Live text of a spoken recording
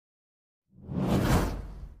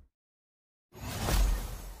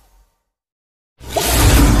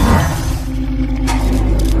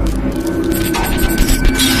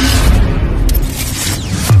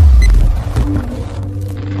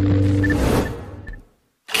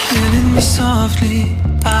me softly,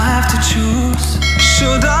 I have to choose.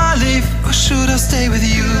 Should I leave or should I stay with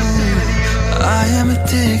you? I am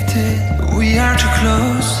addicted, we are too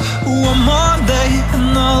close. One more day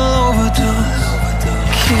and I'll overdose.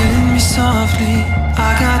 Killing me softly, I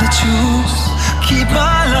gotta choose. Keep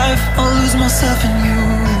my life or lose myself in you.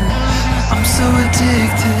 I'm so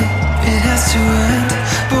addicted, it has to end.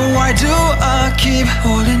 But why do I keep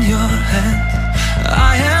holding your hand?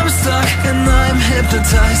 I am stuck and I'm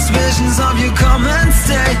hypnotized. Visions of you come and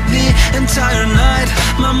stay the entire night.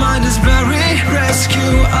 My mind is buried,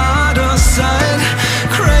 rescue out of sight.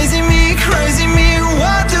 Crazy me,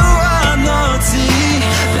 what do I not see?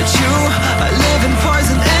 That you are living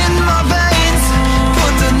poison in my veins.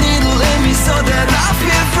 Put the needle in me so that I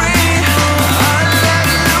feel free. I let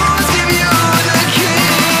loose, give you the key.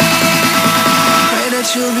 Pray that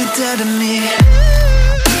you'll be dead to me.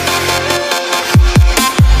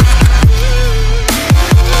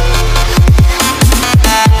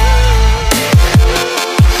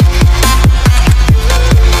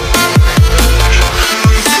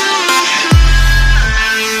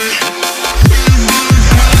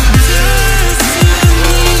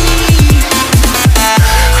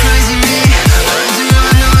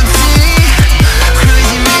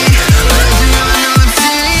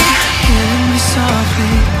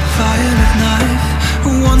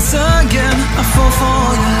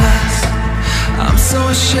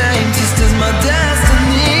 Ashamed, this is my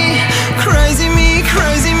destiny. Crazy me,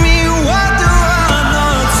 what do I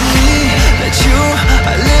not see? That you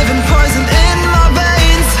are living poison in my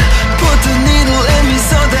veins. Put the needle in me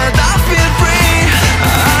so that I feel free.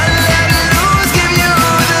 I let loose, give you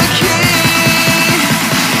the key.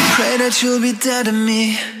 Pray that you'll be dead to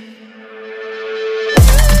me.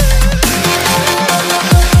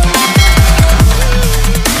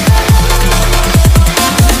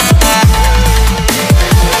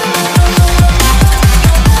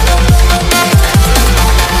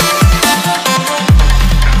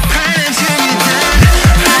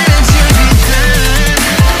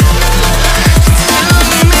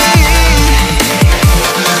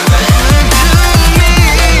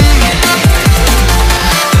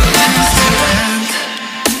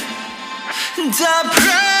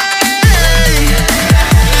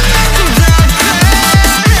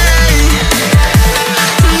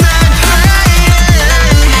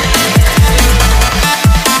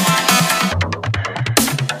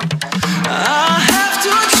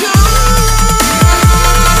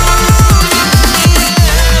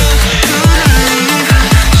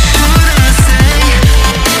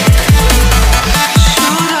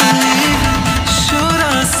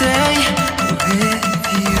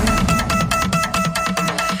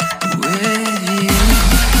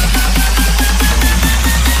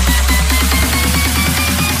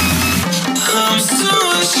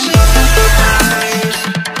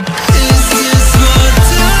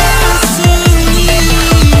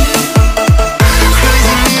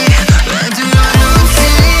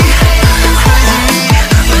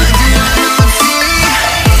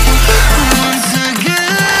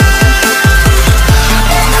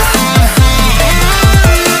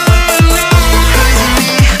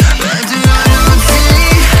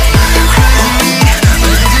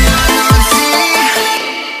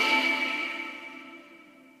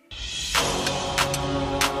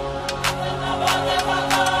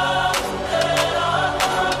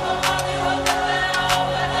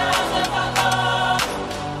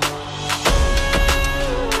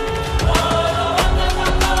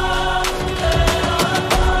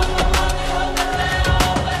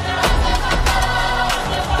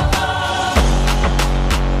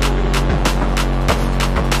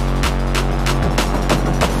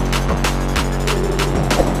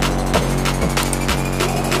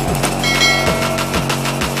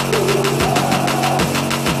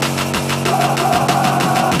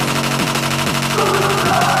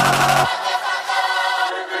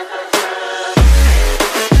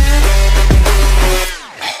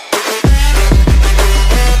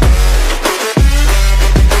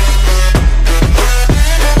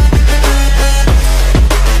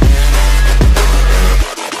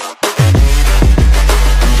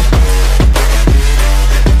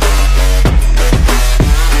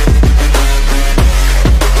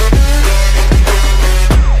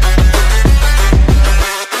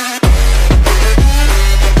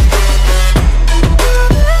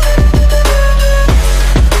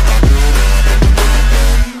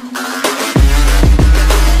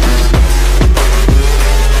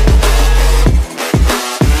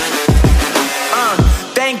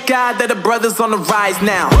 God that the brothers on the rise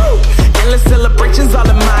now. Endless celebrations all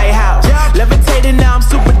in my house. Levitating now, I'm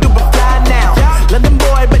super duper fly now. London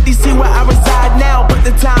boy, but DC where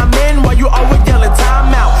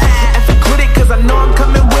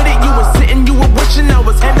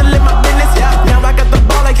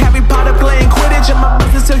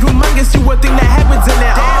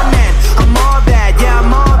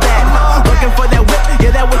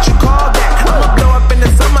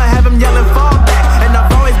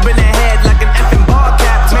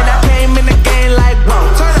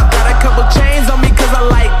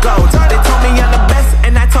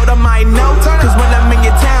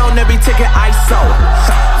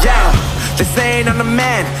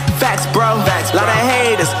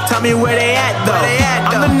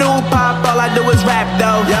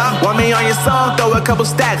song, throw a couple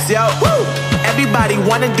stacks, yo. Woo! Everybody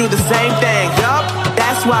wanna do the same thing, yup.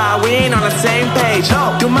 That's why we ain't on the same page.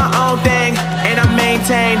 No. Do my own thing, and I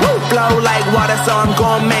maintain. Woo! Flow like water, so I'm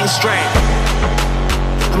going mainstream.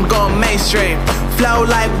 I'm going mainstream. Flow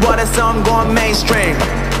like water, so I'm going mainstream.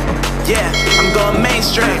 Yeah, I'm going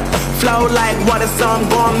mainstream. Flow like water, so I'm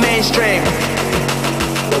going mainstream.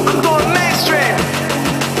 I'm going mainstream.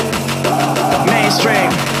 Mainstream.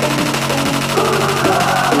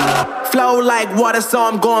 Flow like water, so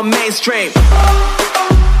I'm going mainstream.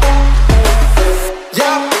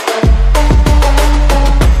 Yeah.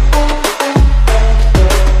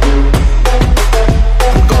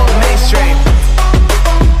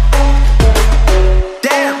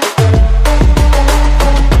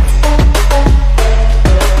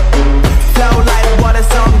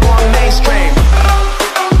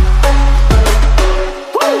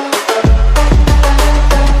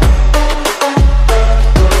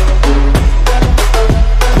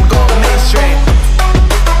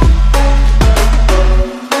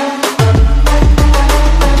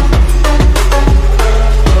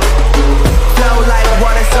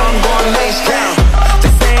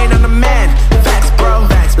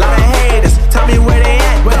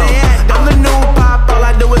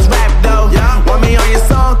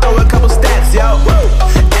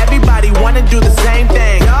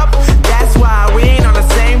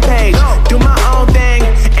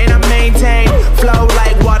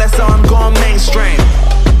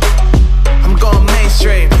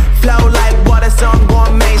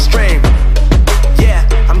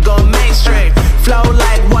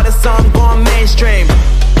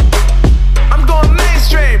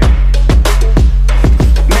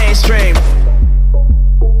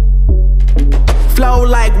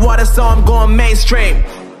 So I'm going mainstream.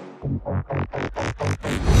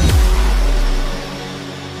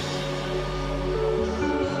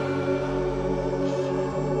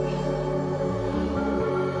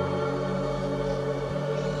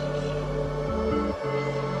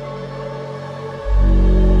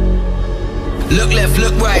 Look left,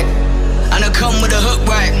 look right, and I come with a hook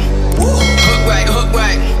right. Hook right, hook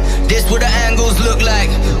right. This what the angles look like.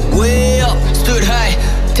 Way up, stood high,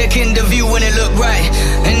 taking the view when it look right.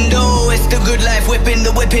 And oh, it's the good life, whipping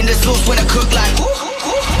the sauce when I cook like.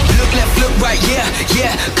 Look left, look right, yeah,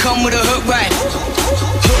 yeah, come with a hook right.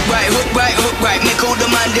 Hook right, hook right, hook right, make all the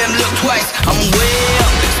man them look twice. I'm way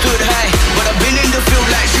up, stood high, but I've been in the field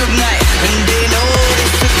like Suge Knight. And they know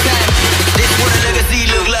this took time, this what a legacy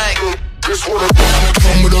look like. This what a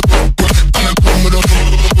come with a hook right, and I come with a hook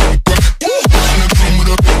right. And I come with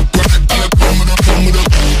a hook right, and I come with a come with a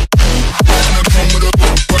and I come with a hook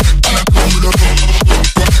right, and I come with a hook right.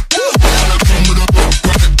 And I come with a hook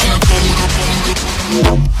right, and I come with a come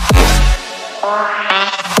with a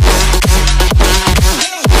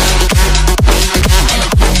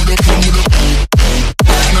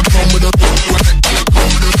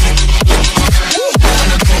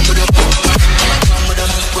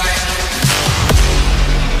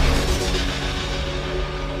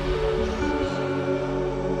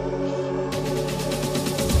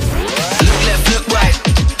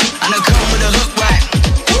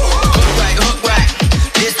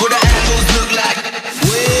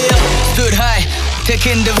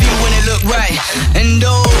taking the view when it look right. And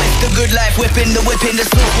oh, it's the good life, whipping the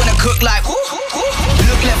sauce when I cook like.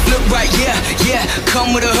 Look left, look right, yeah, yeah,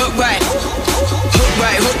 come with a hook right. Hook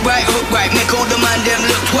right, hook right, hook right, make all the man them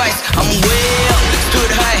look twice. I'm way up,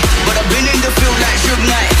 stood high, but I've been in the field like Suge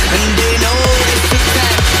Knight. And they know this took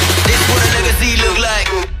time, this what a legacy look like.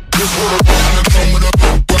 This what a and I come with a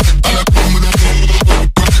hook right, and I come with a hook right.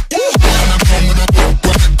 And I come with a hook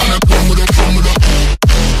right, and I come with a come with a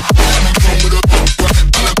and I come with a hook right,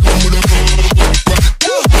 and I come with a hook right.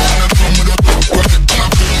 And I come with a hook right, and I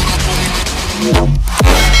come with a hook right.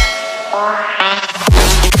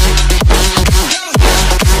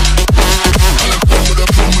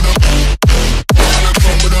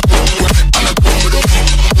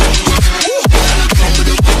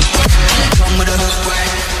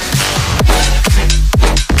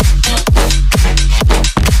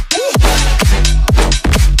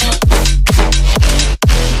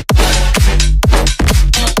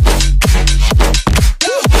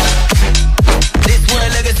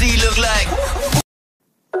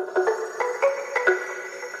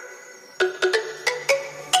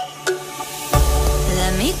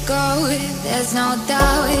 There's no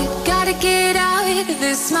doubt, gotta get out of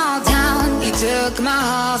this small town. You took my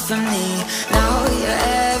heart from me, now you're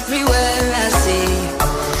everywhere I see.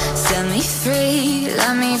 Set me free,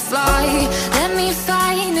 let me fly, let me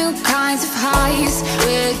find new kinds of highs.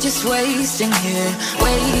 We're just wasting here,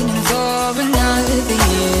 waiting for another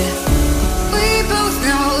year.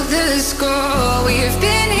 we've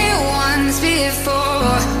been here once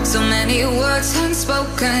before. So many words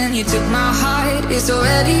unspoken. You took my heart, it's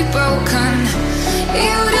already broken.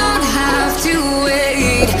 You don't have to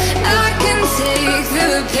wait, I can take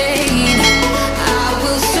the pain. I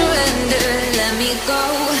will surrender, let me go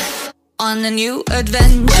on a new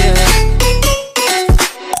adventure.